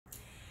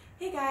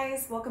Hey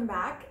guys, welcome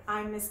back.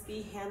 I'm Miss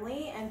B.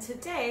 Hanley, and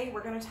today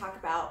we're going to talk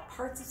about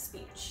parts of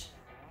speech.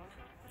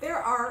 There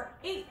are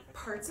 8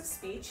 parts of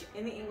speech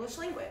in the English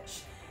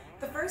language.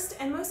 The first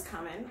and most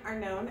common are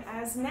known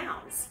as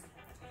nouns.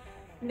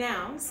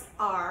 Nouns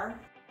are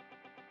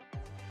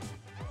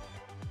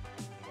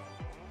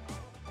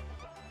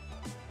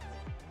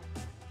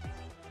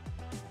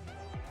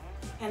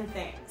and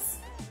things.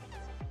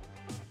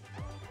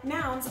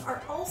 Nouns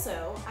are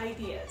also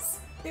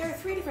ideas. There are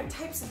 3 different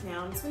types of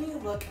nouns when you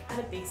look at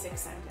a basic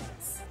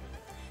sentence.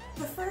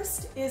 The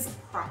first is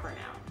proper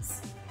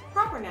nouns.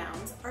 Proper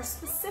nouns are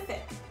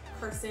specific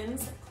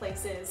persons,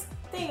 places,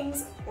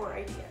 things, or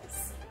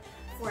ideas.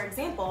 For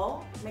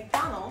example,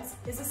 McDonald's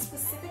is a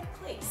specific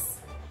place.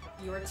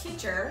 Your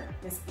teacher,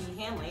 Miss B.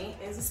 Hanley,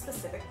 is a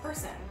specific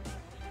person.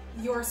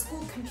 Your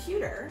school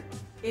computer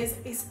is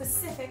a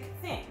specific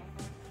thing.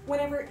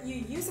 Whenever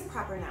you use a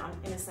proper noun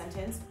in a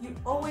sentence, you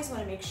always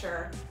want to make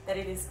sure that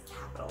it is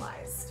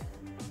capitalized.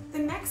 The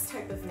next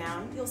type of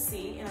noun you'll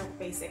see in a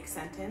basic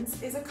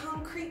sentence is a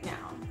concrete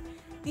noun.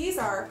 These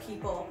are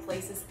people,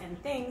 places, and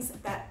things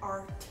that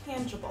are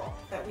tangible,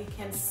 that we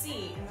can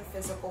see in the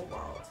physical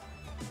world.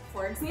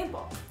 For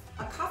example,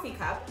 a coffee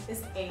cup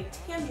is a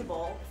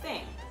tangible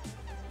thing.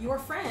 Your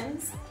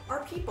friends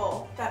are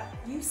people that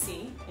you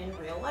see in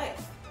real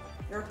life.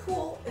 Your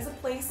pool is a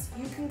place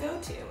you can go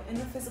to in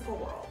the physical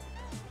world.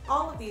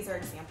 All of these are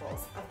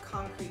examples of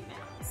concrete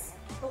nouns.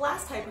 The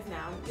last type of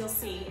noun you'll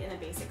see in a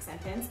basic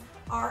sentence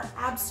are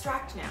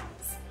abstract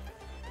nouns.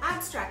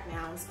 Abstract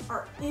nouns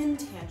are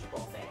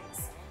intangible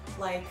things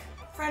like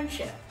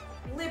friendship,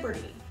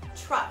 liberty,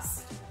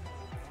 trust.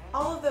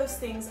 All of those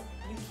things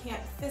you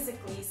can't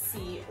physically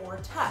see or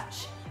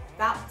touch.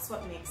 That's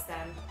what makes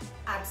them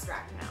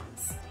abstract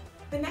nouns.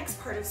 The next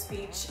part of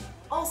speech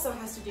also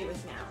has to do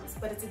with nouns,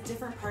 but it's a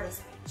different part of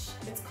speech.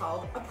 It's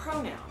called a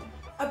pronoun.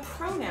 A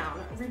pronoun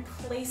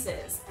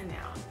replaces a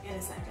noun in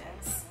a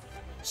sentence.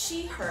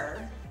 She,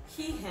 her,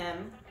 he,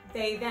 him,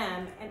 they,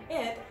 them, and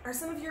it are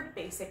some of your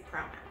basic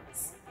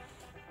pronouns.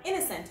 In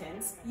a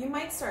sentence, you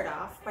might start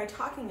off by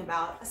talking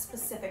about a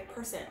specific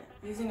person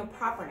using a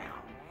proper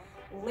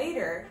noun.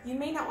 Later, you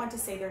may not want to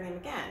say their name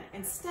again.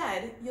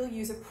 Instead, you'll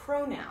use a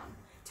pronoun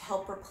to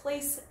help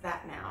replace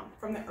that noun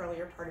from the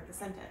earlier part of the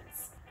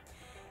sentence.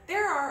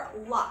 There are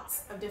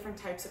lots of different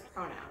types of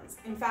pronouns.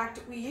 In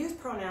fact, we use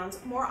pronouns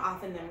more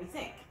often than we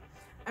think.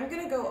 I'm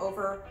going to go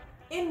over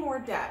in more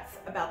depth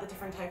about the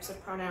different types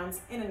of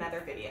pronouns in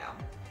another video.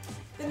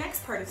 The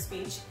next part of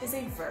speech is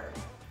a verb.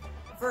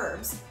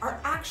 Verbs are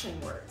action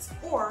words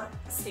or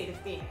a state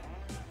of being.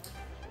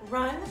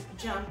 Run,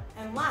 jump,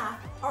 and laugh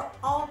are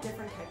all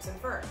different types of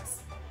verbs.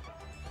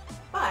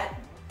 But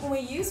when we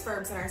use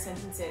verbs in our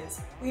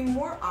sentences, we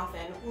more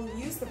often will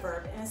use the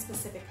verb in a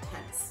specific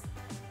tense.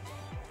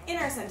 In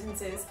our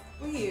sentences,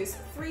 we use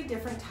 3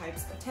 different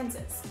types of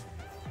tenses.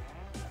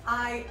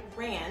 I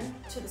ran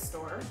to the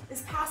store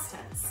is past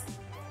tense.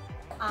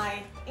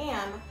 I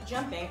am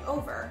jumping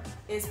over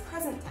is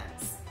present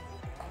tense.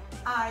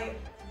 I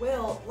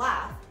will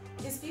laugh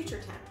is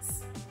future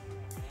tense.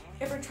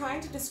 If we're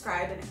trying to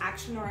describe an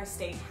action or a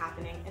state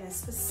happening in a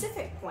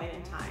specific point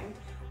in time,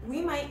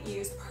 we might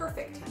use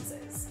perfect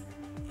tenses.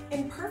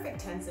 In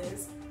perfect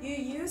tenses, you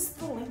use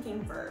the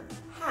linking verb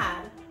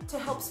had to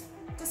help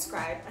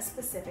describe a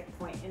specific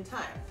point in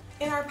time.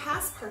 In our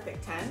past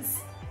perfect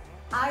tense,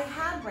 I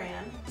had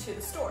ran to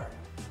the store.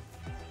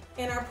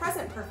 In our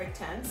present perfect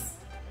tense,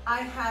 I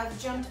have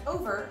jumped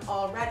over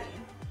already.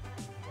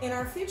 In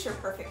our future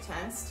perfect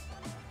tense,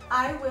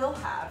 I will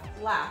have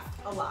laughed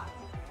a lot.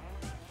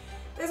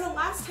 There's a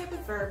last type of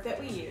verb that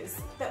we use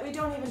that we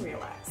don't even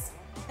realize,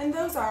 and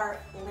those are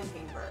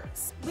linking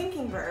verbs.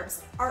 Linking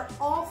verbs are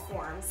all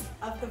forms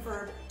of the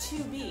verb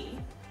to be,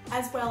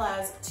 as well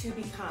as to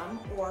become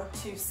or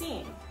to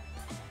seem.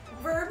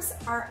 Verbs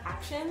are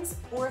actions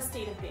or a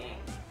state of being.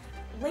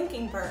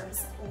 Linking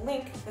verbs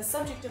link the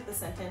subject of the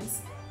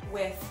sentence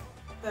with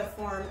the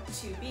form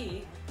to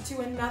be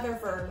to another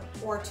verb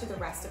or to the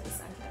rest of the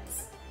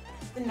sentence.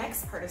 The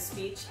next part of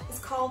speech is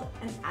called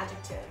an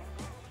adjective.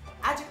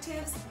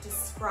 Adjectives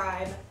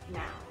describe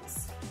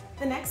nouns.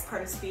 The next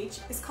part of speech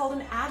is called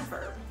an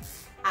adverb.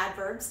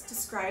 Adverbs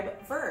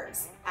describe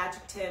verbs,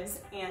 adjectives,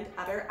 and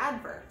other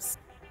adverbs.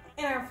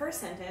 In our first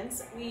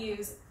sentence, we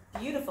use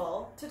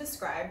beautiful to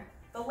describe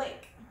the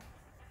lake.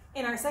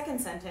 In our second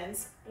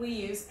sentence, we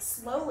use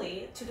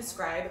slowly to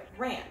describe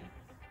ran.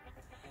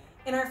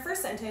 In our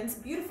first sentence,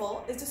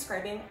 beautiful is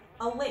describing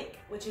a lake,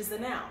 which is the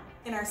noun.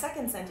 In our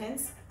second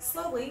sentence,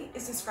 slowly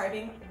is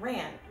describing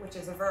ran, which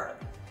is a verb.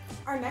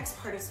 Our next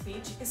part of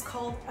speech is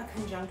called a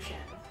conjunction.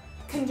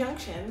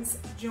 Conjunctions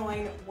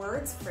join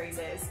words,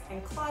 phrases,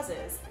 and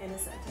clauses in a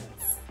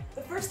sentence.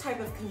 The first type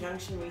of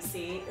conjunction we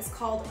see is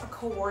called a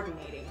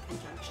coordinating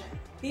conjunction.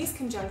 These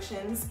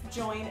conjunctions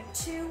join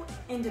 2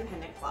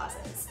 independent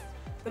clauses.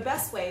 The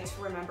best way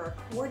to remember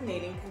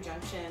coordinating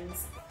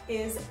conjunctions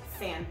is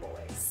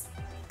fanboys.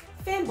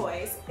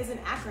 Fanboys is an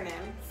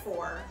acronym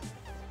for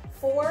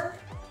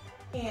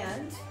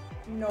and,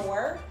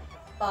 nor,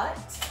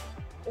 but,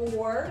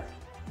 or,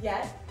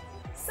 yet,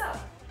 so.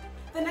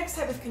 The next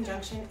type of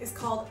conjunction is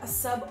called a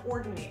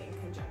subordinating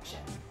conjunction.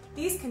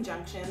 These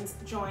conjunctions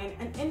join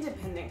an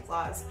independent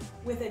clause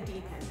with a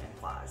dependent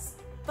clause.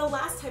 The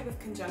last type of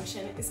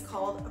conjunction is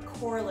called a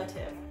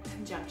correlative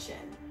conjunction.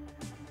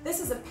 This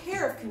is a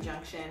pair of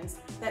conjunctions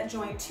that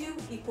join two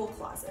equal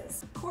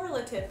clauses.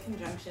 Correlative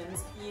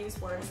conjunctions use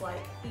words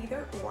like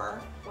either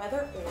or,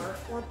 whether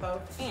or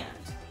both and.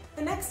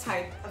 The next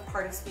type of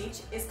part of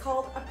speech is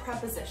called a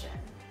preposition.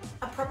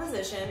 A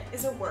preposition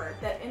is a word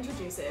that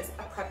introduces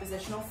a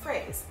prepositional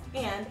phrase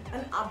and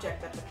an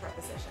object of the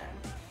preposition.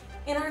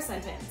 In our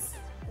sentence,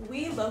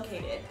 we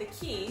located the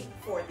key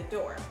for the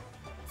door.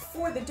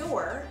 For the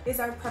door is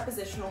our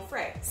prepositional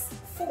phrase.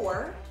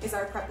 For is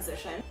our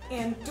preposition,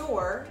 and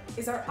door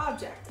is our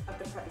object of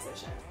the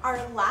preposition.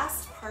 Our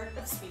last part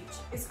of speech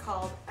is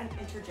called an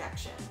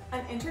interjection.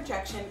 An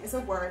interjection is a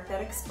word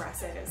that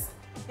expresses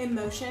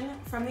emotion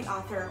from the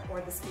author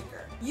or the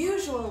speaker.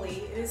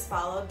 Usually it is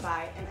followed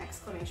by an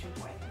exclamation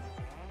point.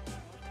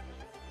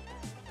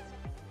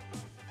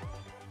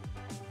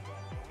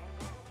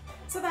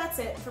 So that's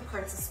it for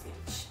parts of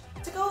speech.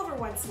 To go over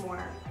once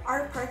more,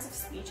 our parts of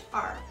speech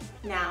are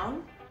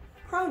noun,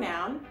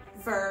 pronoun,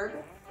 verb,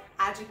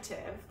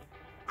 adjective,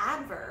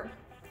 adverb,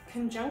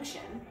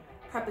 conjunction,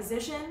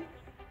 preposition,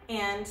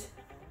 and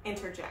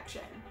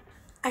interjection.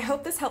 I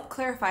hope this helped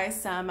clarify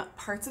some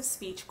parts of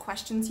speech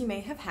questions you may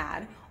have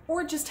had,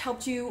 or just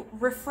helped you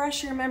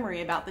refresh your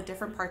memory about the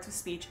different parts of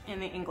speech in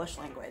the English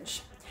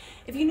language.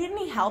 If you need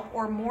any help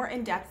or more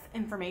in-depth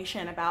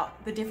information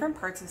about the different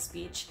parts of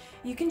speech,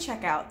 you can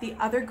check out the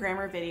other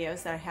grammar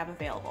videos that I have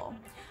available.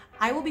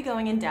 I will be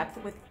going in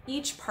depth with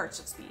each part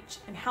of speech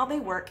and how they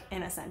work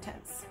in a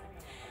sentence.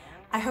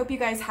 I hope you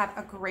guys have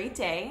a great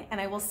day,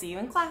 and I will see you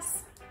in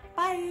class.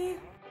 Bye!